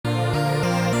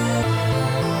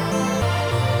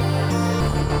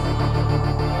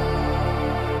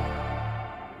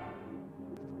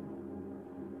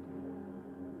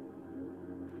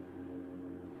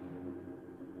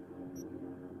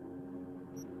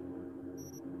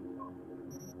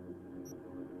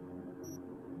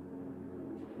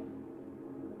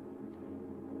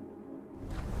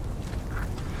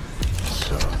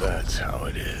That's how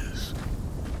it is.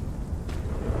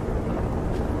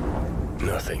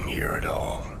 Nothing here at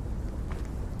all.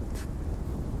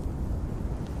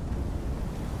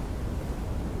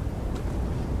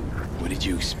 What did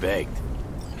you expect?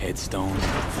 Headstone,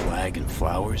 flag, and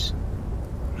flowers?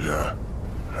 No.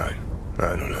 I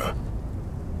don't know.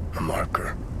 A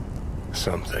marker.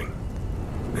 Something.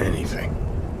 Anything.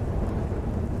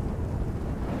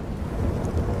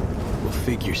 We'll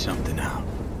figure something out.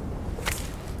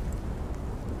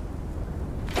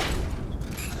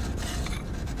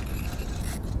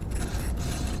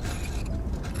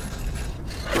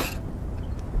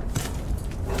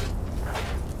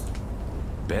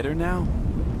 Better now?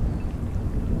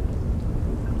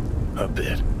 A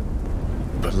bit.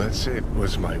 But let's say it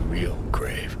was my real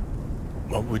grave.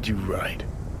 What would you write?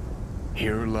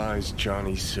 Here lies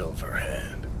Johnny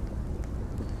Silverhand.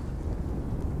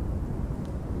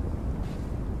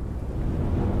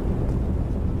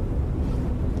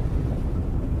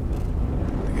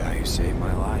 The guy who saved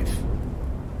my life.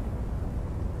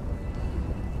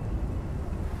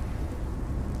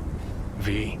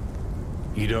 V,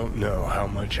 you don't know how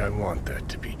much I want that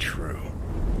to be true.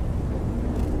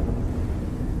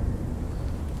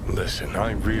 Listen,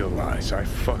 I realize I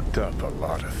fucked up a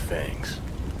lot of things.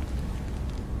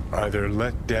 Either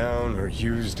let down or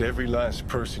used every last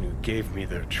person who gave me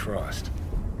their trust.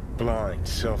 Blind,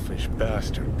 selfish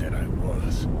bastard that I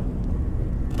was.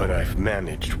 But I've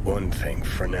managed one thing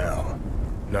for now.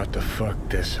 Not to fuck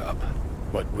this up.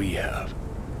 What we have.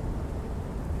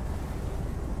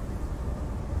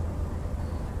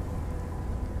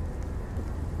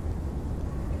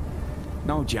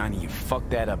 No, Johnny, you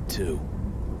fucked that up too.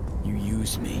 You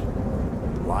used me.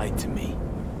 Lied to me.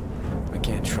 I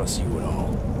can't trust you at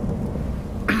all.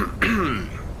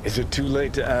 Is it too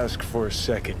late to ask for a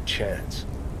second chance?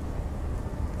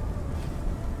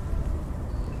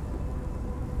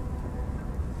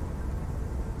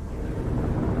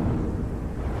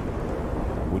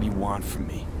 What do you want from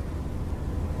me?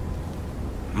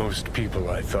 Most people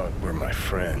I thought were my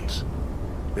friends.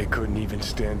 They couldn't even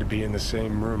stand to be in the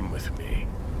same room with me.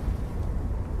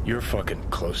 You're fucking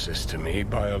closest to me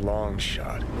by a long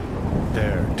shot.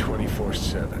 There,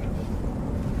 24/7.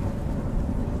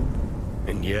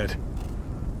 And yet,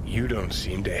 you don't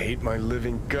seem to hate my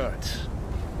living guts.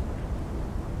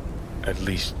 At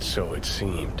least so it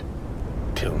seemed.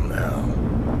 Till now.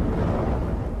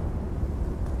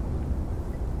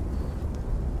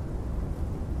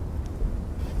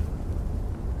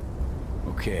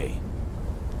 Okay.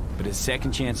 But as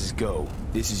second chances go,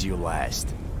 this is your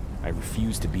last. I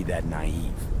refuse to be that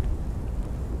naive.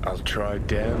 I'll try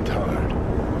damned hard.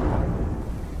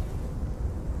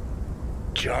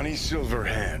 Johnny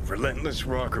Silverhand, relentless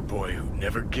rocker boy who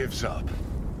never gives up.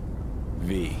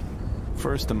 V.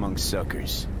 First among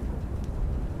suckers.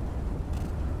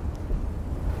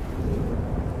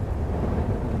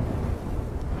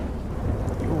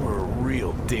 You were a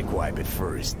real dickwipe at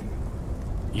first.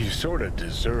 You sorta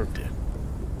deserved it.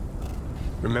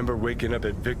 Remember waking up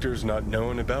at Victor's not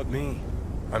knowing about me?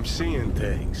 I'm seeing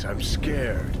things, I'm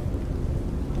scared.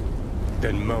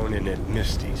 Then moaning at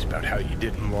Misty's about how you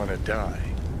didn't want to die.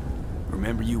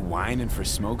 Remember you whining for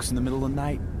smokes in the middle of the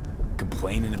night?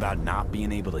 Complaining about not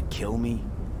being able to kill me?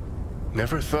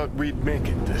 Never thought we'd make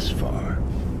it this far.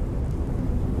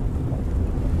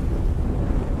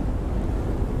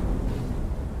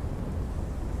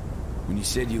 When you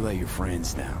said you let your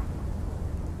friends down,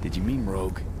 did you mean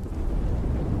Rogue?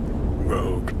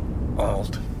 Rogue,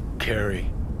 Alt, Carrie,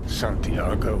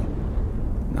 Santiago.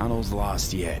 Not all's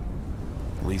lost yet.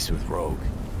 At least with Rogue.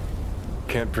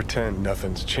 Can't pretend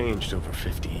nothing's changed over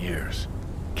 50 years.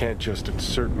 Can't just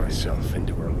insert myself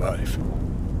into her life.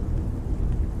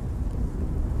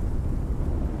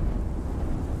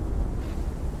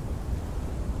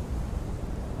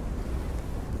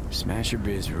 Smasher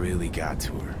Biz really got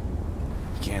to her.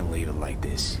 You can't leave it like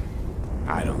this.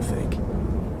 I don't think.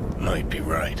 Might be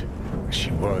right.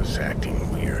 She was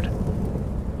acting weird.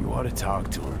 You ought to talk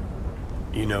to her.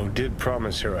 You know, did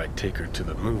promise her I'd take her to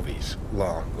the movies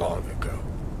long ago.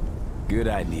 Good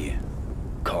idea.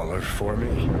 Call her for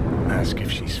me. Ask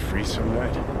if she's free some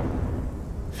night.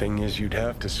 Thing is, you'd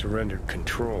have to surrender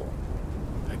control.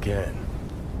 Again.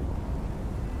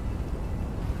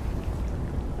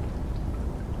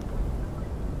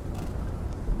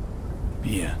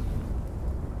 Yeah.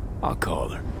 I'll call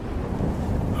her.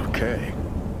 Okay.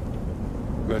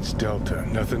 Let's Delta.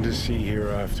 Nothing to see here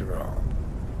after all.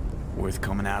 Worth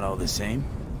coming out all the same?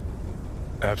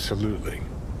 Absolutely.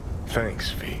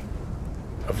 Thanks, V.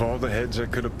 Of all the heads I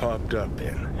could have popped up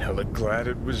in, hella glad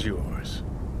it was yours.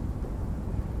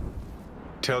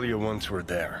 Tell you once we're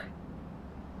there.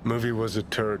 Movie was a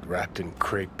turd wrapped in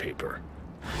crepe paper.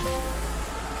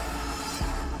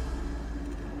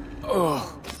 Ugh.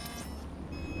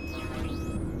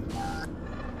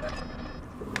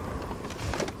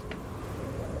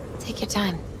 Take your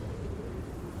time.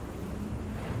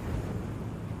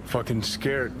 Fucking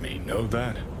scared me, know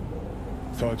that?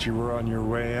 Thought you were on your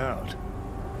way out.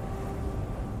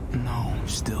 No, I'm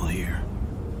still here.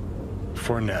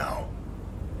 For now.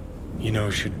 You know,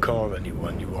 should call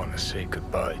anyone you want to say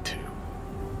goodbye to.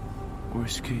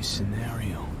 Worst case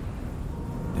scenario.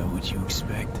 That what you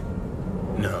expect?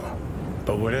 No.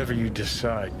 But whatever you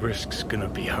decide, risk's gonna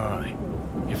be high.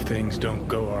 If things don't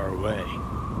go our way.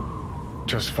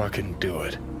 Just fucking do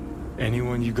it.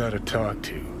 Anyone you gotta talk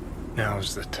to,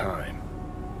 now's the time.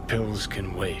 Pills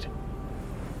can wait.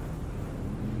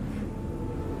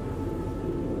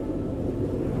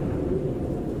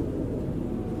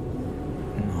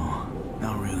 No,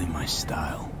 not really my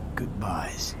style.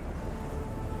 Goodbyes.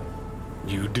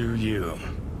 You do you.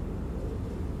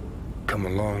 Come a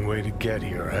long way to get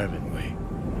here, haven't we?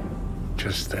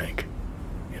 Just think.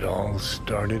 It all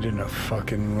started in a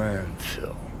fucking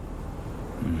landfill.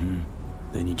 Mm-hmm.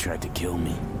 Then you tried to kill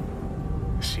me.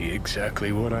 See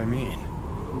exactly what I mean.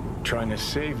 Trying to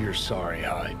save your sorry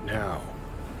hide now.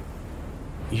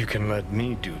 You can let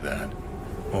me do that.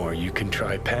 Or you can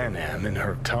try Panam and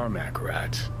her tarmac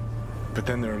rats. But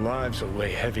then their lives will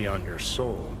weigh heavy on your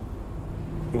soul.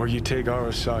 Or you take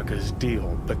Arasaka's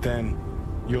deal, but then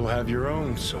you'll have your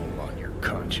own soul on your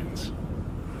conscience.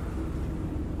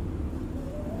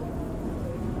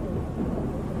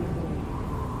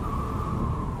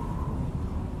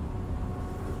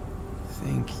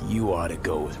 Think you ought to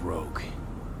go with Rogue.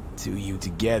 Two of you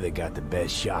together got the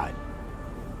best shot.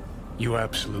 You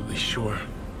absolutely sure?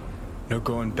 No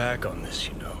going back on this,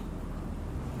 you know.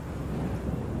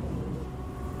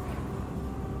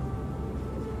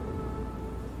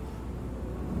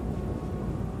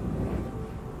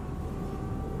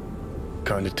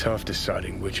 Kinda tough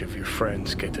deciding which of your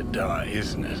friends get to die,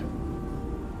 isn't it?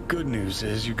 Good news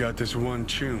is you got this one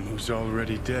chum who's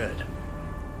already dead.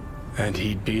 And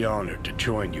he'd be honored to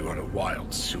join you on a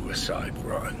wild suicide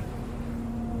run.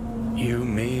 You,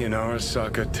 me, and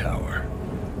Arasaka Tower.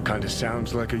 Kinda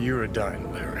sounds like a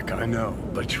Eurodyne lyric, I know,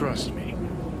 but trust me,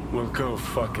 we'll go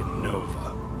fucking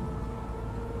Nova.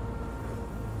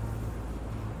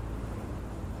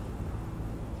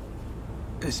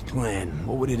 This plan,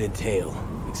 what would it entail,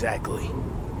 exactly?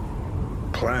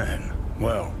 Plan?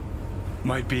 Well,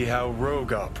 might be how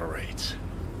Rogue operates.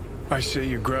 I say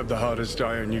you grab the hottest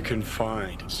iron you can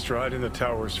find, stride in the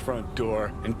tower's front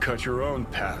door, and cut your own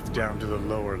path down to the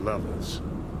lower levels.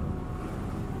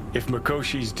 If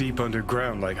Mikoshi's deep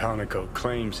underground like Hanako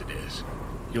claims it is,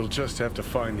 you'll just have to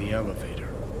find the elevator.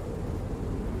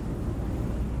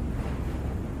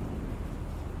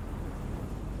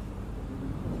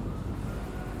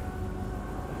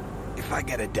 If I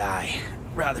gotta die,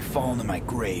 rather fall into my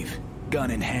grave,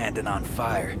 gun in hand and on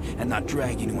fire, and not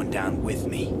drag anyone down with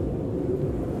me.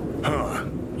 Huh.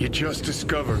 You just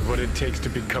discovered what it takes to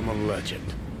become a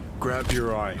legend. Grab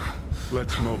your iron.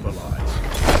 Let's mobilize.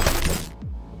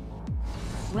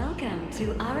 Welcome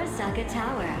to Arasaka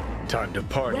Tower. Time to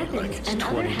party like Weapons it's and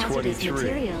other hazardous 2023.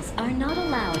 materials are not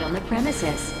allowed on the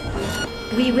premises.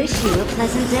 We wish you a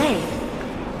pleasant day.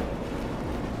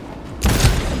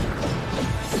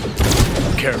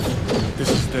 Careful. This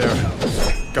is their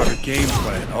house. Got a game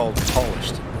plan all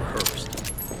polished and rehearsed.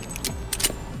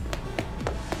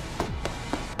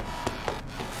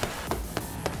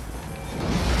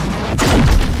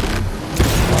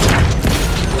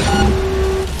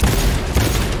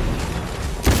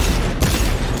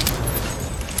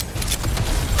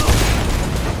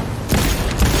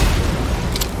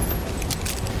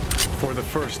 Before the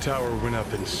first tower went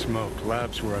up in smoke,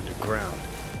 labs were underground.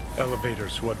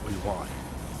 Elevator's what we want.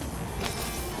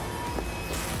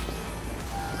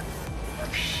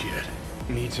 Shit.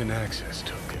 Needs an access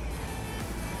token.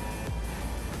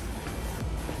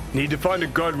 Need to find a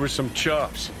guard with some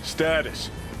chops. Status.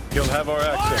 He'll have our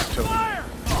access token.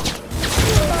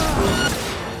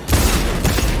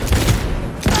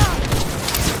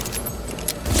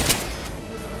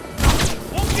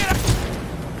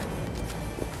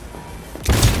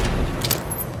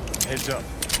 Heads up.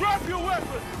 Drop your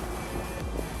weapon!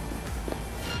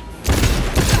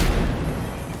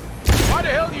 Why the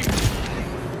hell you...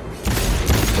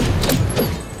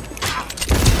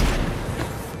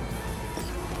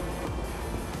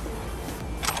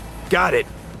 Got it!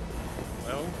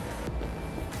 Well?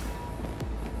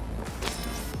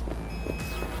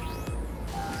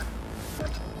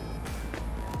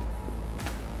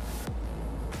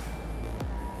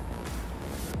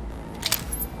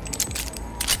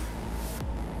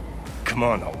 Come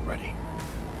on already.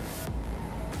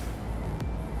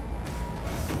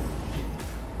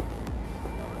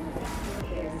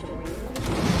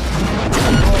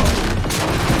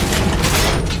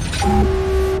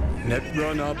 Net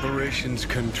Run Operations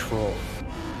Control.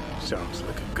 Sounds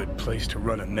like a good place to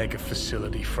run a mega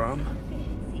facility from.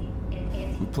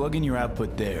 We plug in your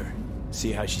output there.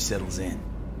 See how she settles in.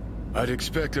 I'd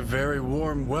expect a very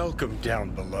warm welcome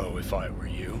down below if I were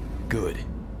you. Good.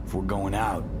 If we're going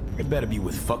out, it better be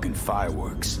with fucking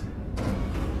fireworks.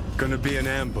 Gonna be an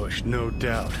ambush, no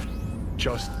doubt.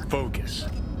 Just focus.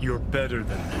 You're better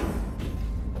than them.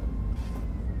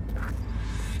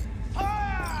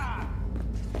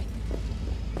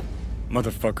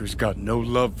 Motherfuckers got no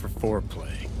love for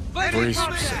foreplay. Brace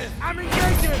yourself. I'm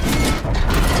engaging!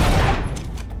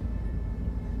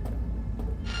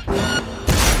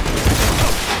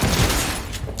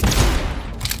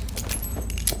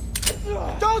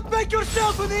 Don't make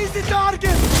yourself an easy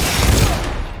target!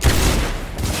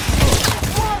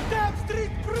 One damn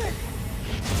street brick!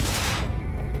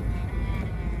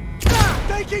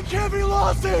 Taking heavy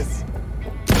losses!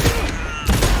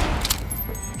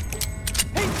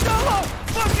 Hey, Solo!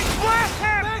 Fucking blast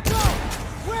him! Back up!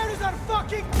 Where is our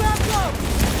fucking backup?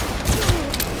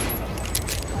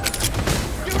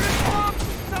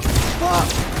 Fuck!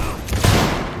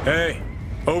 Hey,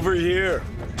 over here.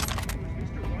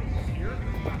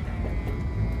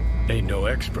 Ain't no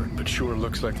expert, but sure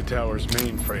looks like the tower's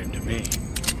mainframe to me.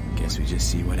 Guess we just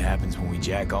see what happens when we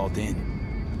jack all in.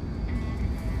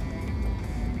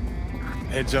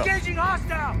 Heads up. Engaging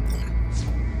hostile!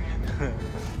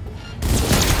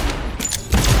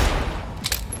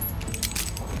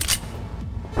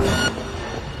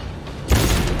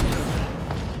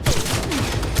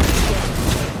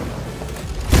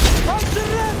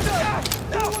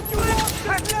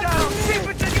 Keep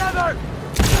it together!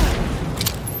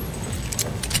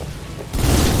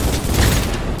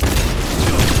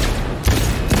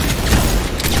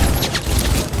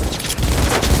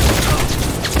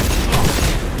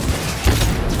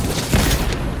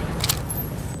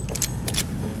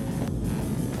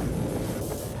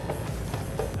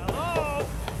 Hello?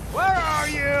 Where are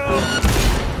you?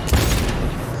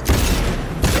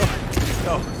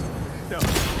 No.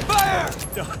 Fire!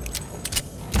 No.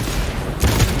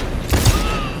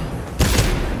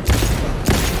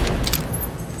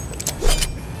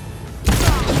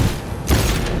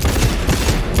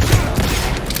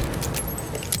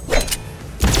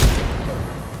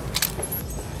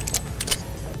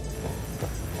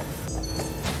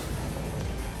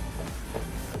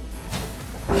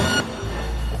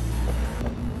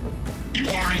 You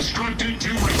are instructed to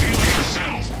reveal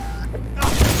yourself.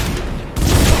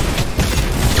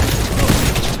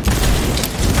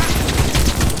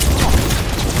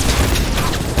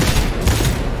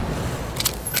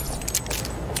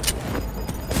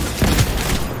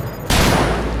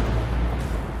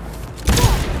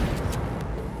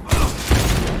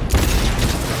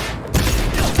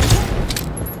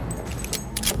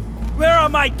 Where are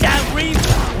my damn reasons?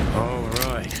 All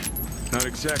right. Not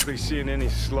exactly seeing any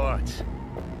slots.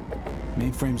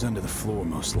 Mainframe's under the floor,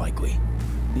 most likely.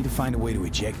 Need to find a way to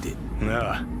eject it.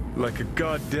 Nah, like a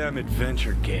goddamn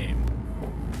adventure game.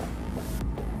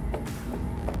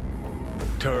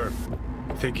 Turb,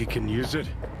 think you can use it?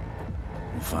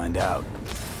 We'll find out.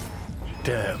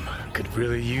 Damn, could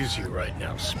really use you right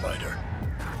now, Spider.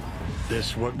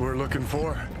 This what we're looking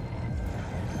for?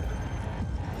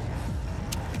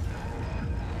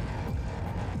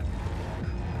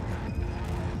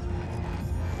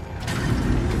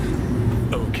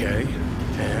 Okay,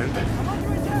 and?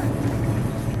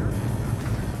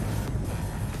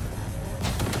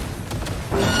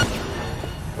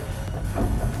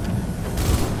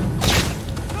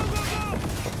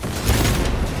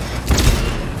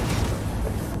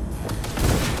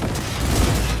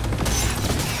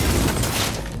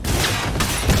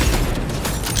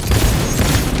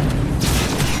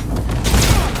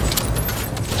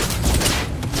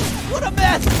 What a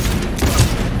mess!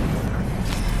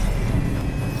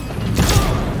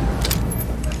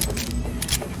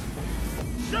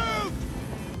 Shoot!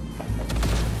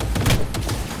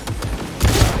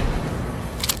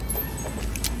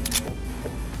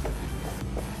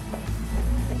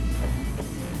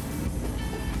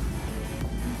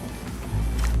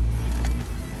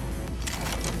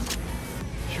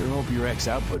 Sure hope your X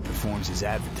output performs as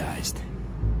advertised.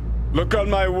 Look on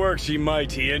my works, ye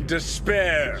mighty, in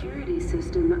despair! Security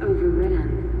system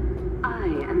overridden. I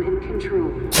am in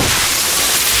control.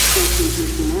 Safety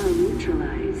personnel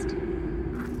neutralized.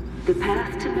 The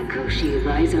path to Mikoshi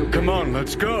lies open. Come on,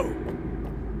 let's go!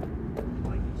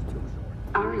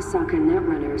 Our Arasaka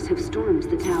netrunners have stormed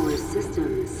the tower's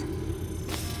systems.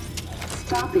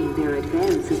 Stopping their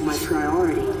advance is my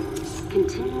priority.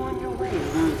 Continue on your way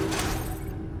alone.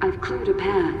 I've cleared a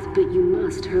path, but you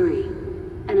must hurry.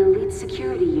 An elite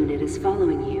security unit is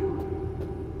following you.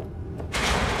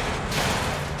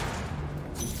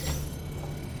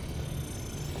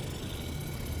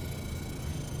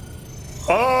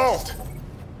 Alt!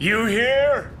 You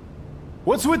here?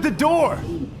 What's with the door?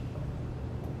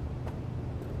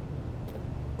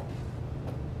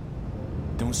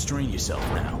 Don't strain yourself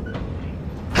now.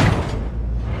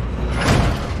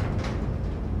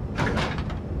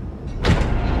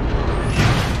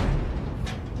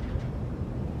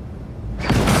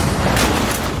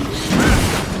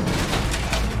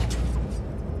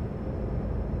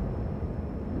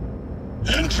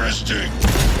 Interesting.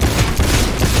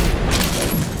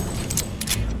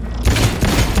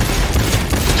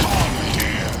 Come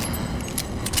here.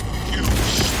 You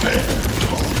spared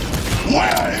Odin.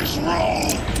 Where is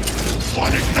Rome?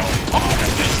 Wanted no part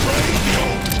of this raid, you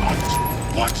cunt.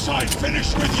 Once I finish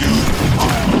with you,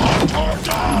 I'll hunt her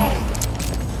down.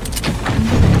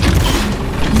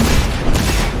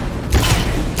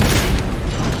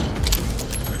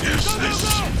 Is this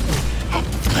a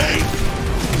bait?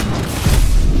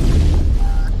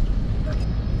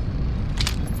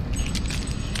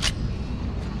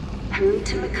 Hurry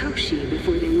to Mikoshi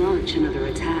before they launch another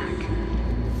attack.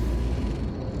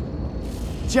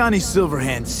 Johnny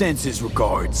Silverhand sends his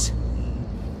regards.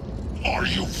 Are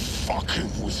you fucking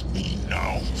with me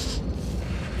now?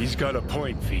 He's got a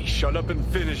point, V. Shut up and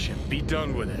finish him. Be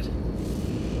done with it.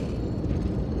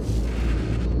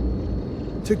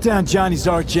 Took down Johnny's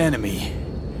arch enemy.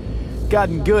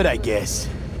 Gotten good, I guess.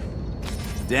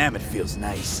 Damn, it feels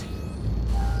nice.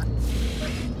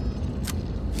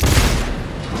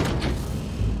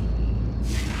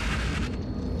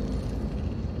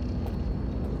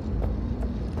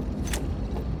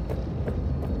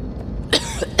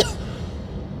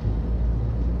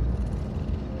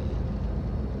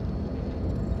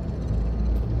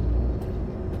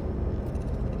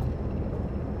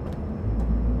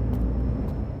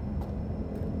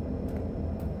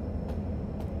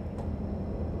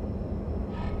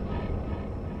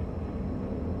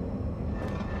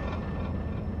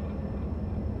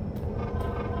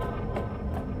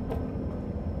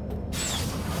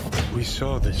 We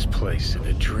saw this place in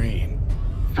a dream.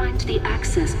 Find the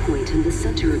access point in the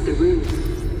center of the room.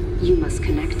 You must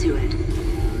connect to it.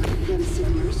 Then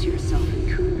submerge yourself in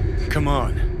coolant. Come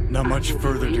on, not much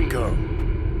further to go.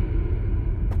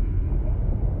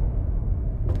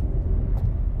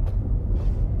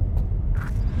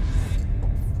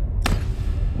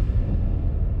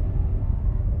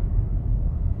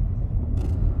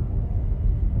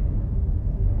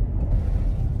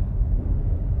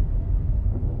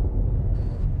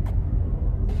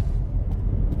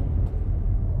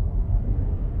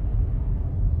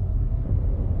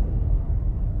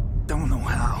 Don't know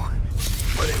how,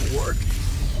 but it worked.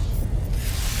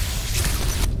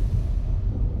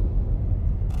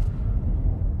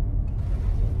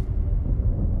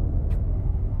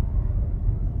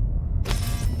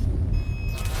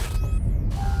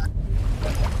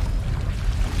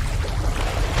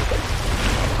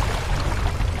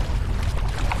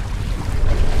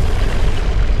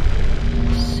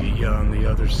 See ya on the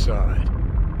other side.